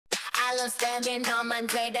I'm standing on my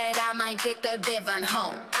day that I might get the Vivin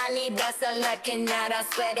home. I need that's a looking at, I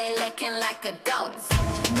swear they looking like adults.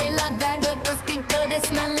 Vill ha där uppe, stinker det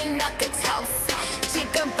smelling like a toast.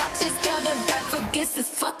 Chicken boxes, got a back for guess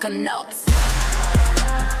fucking notes.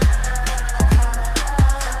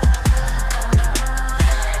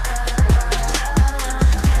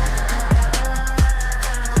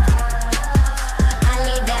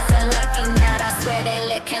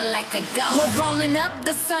 Like a dog. We're rolling up,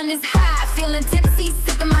 the sun is high. Feeling tipsy,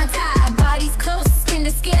 sippin' Mai Tai. Bodies close, skin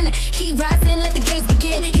to skin. Heat rising, let the games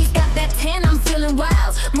begin. He's got that tan, I'm feeling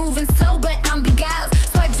wild. Moving slow, but I'm beguiled.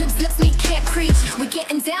 Swipe drips, lips me can't preach. We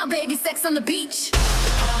getting down, baby, sex on the beach.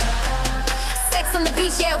 Sex on the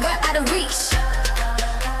beach, yeah, we're out of reach.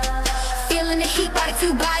 Feeling the heat, body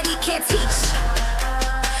to body, can't teach.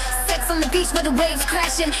 On the beach where the waves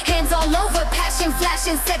crashin', hands all over, passion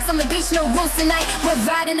flashing. Sex on the beach, no rules tonight. We're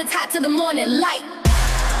riding the top to the morning light.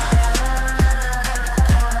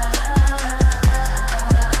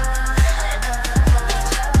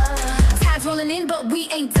 Tide's rolling in, but we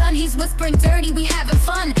ain't done. He's whispering dirty, we having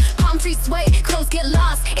fun. Palm trees sway, clothes get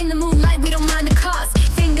lost in the moonlight. We don't mind the cost.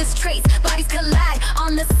 Fingers trace, bodies collide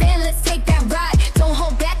on the sand. Let's take that ride. Don't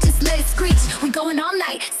hold back, just let it screech. We going all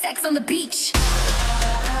night. Sex on the beach.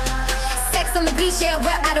 Sex on the beach, yeah,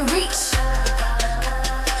 we're out of reach.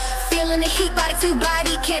 Feeling the heat, body to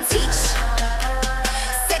body, can't teach.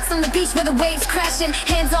 Sex on the beach where the waves crashin',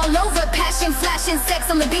 hands all over, passion flashing. Sex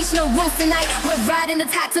on the beach, no rules tonight. We're riding the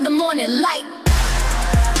top to the morning light.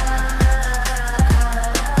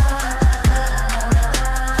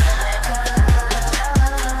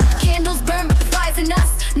 Candles burn, but the fire's in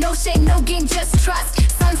us. No shame, no game, just trust.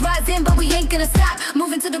 Sun's rising, but we ain't gonna stop.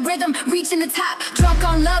 Moving to the rhythm, reaching the top. Drunk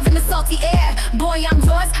on love in the salty air. Boy, I'm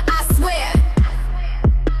yours, I swear.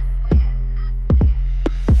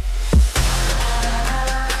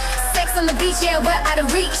 Sex on the beach, yeah, we're out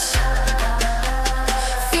of reach.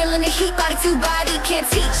 Feeling the heat, body to body, can't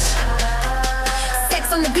teach.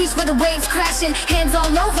 Sex on the beach where the waves crashin', hands all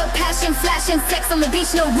over, passion flashing. Sex on the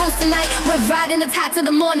beach, no rules tonight. We're riding the top to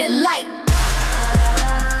the morning light.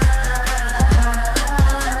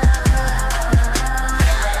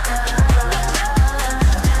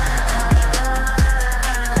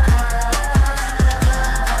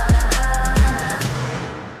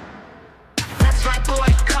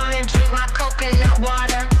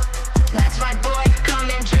 Water. That's right, boy, come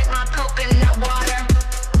and drink my coconut water.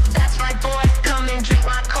 That's right, boy, come and drink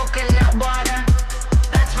my coconut water.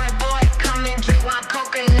 That's right, boy, come and drink my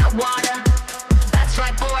coconut water. That's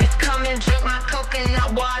right, boy, come and drink my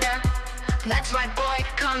coconut water. That's right, boy,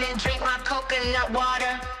 come and drink my coconut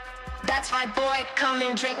water. That's right, boy, come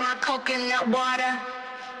and drink my coconut water.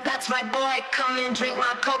 That's right, boy, come and drink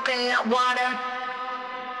my coconut water.